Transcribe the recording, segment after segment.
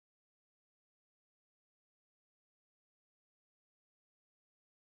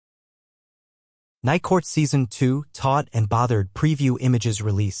Night Court Season 2, Taut and Bothered preview images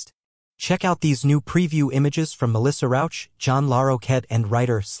released. Check out these new preview images from Melissa Rauch, John Larroquette and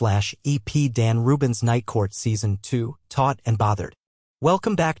writer/EP Dan Rubin's Night Court Season 2, Taut and Bothered.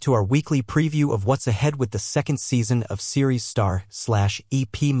 Welcome back to our weekly preview of what's ahead with the second season of series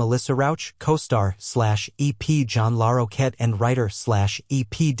star/EP Melissa Rauch, co-star/EP John Larroquette and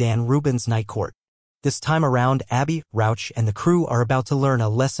writer/EP Dan Rubin's Night Court. This time around, Abby, Rauch, and the crew are about to learn a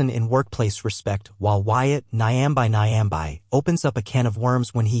lesson in workplace respect, while Wyatt, Nyambi Nyambi, opens up a can of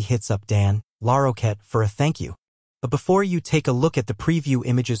worms when he hits up Dan, Larroquette, for a thank you. But before you take a look at the preview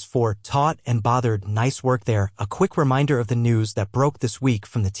images for Taut and Bothered, nice work there, a quick reminder of the news that broke this week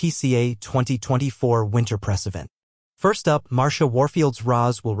from the TCA 2024 Winter Press event. First up, Marsha Warfield's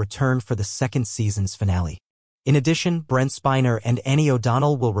Roz will return for the second season's finale. In addition, Brent Spiner and Annie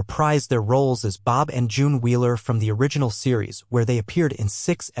O'Donnell will reprise their roles as Bob and June Wheeler from the original series, where they appeared in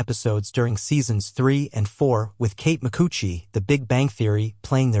 6 episodes during seasons 3 and 4, with Kate Micucci, The Big Bang Theory,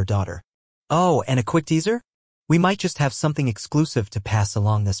 playing their daughter. Oh, and a quick teaser? We might just have something exclusive to pass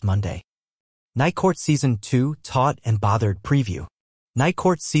along this Monday. Night Court Season 2, Taut and Bothered preview. Night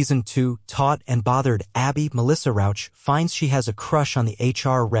Court Season 2, Taut and Bothered. Abby, Melissa Rauch, finds she has a crush on the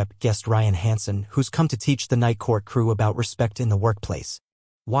HR rep guest Ryan Hansen, who's come to teach the Night Court crew about respect in the workplace.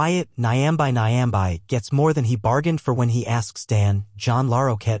 Wyatt, Nyambi Nyambi, gets more than he bargained for when he asks Dan, John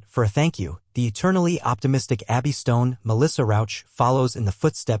Larroquette, for a thank you. The eternally optimistic Abby Stone, Melissa Rauch, follows in the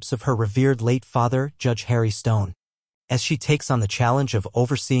footsteps of her revered late father, Judge Harry Stone, as she takes on the challenge of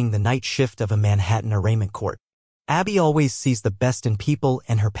overseeing the night shift of a Manhattan arraignment court. Abby always sees the best in people,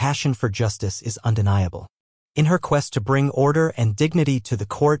 and her passion for justice is undeniable. In her quest to bring order and dignity to the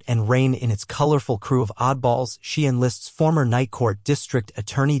court and reign in its colorful crew of oddballs, she enlists former Night Court District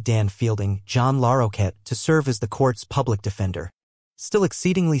Attorney Dan Fielding, John Larroquette, to serve as the court's public defender. Still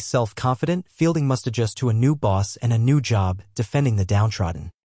exceedingly self-confident, Fielding must adjust to a new boss and a new job, defending the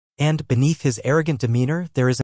downtrodden. And beneath his arrogant demeanor, there is